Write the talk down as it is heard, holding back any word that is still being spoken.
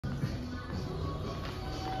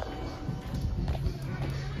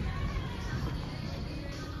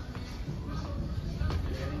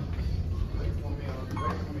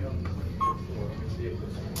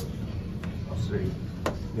see.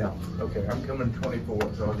 Yeah, okay, I'm coming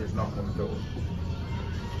 24th, so I'll just knock on the door.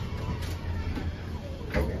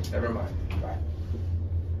 Okay, never mind, bye.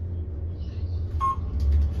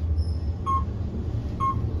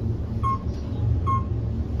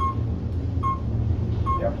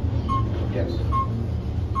 Yep, yes.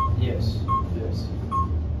 Yes, yes.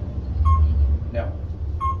 No.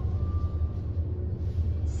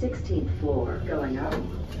 16th floor, going up.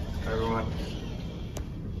 Everyone.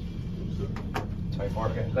 Sorry,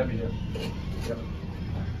 mark it. Let me do. Yep.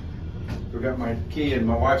 Forgot my key and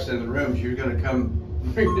my wife's in the room. She was gonna come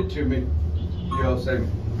bring it to me. You all say,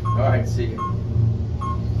 all right, see you.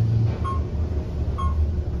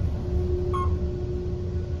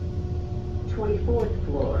 Twenty-fourth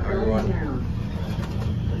floor, Everyone. going down.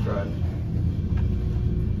 That's right.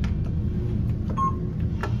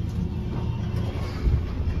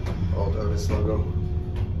 Old Otis logo.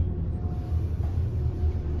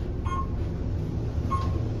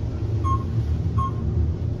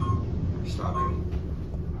 Stopping.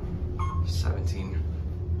 17.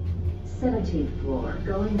 17th floor,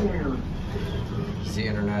 going down. It's the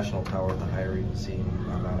International Tower, the Hyatt Regency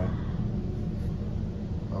in Atlanta.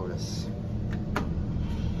 Otis.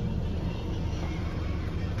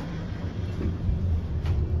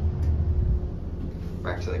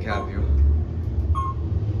 Back to the cab view.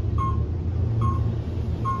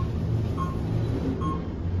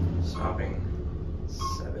 Stopping.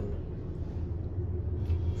 7.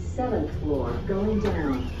 7th floor, going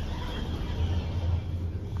down.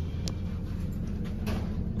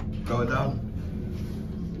 Go down.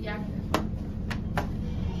 Yeah.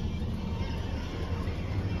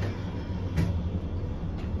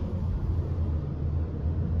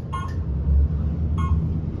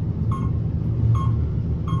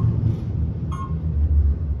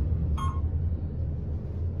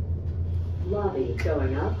 Lobby,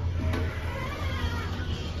 going up.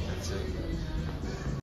 That's it.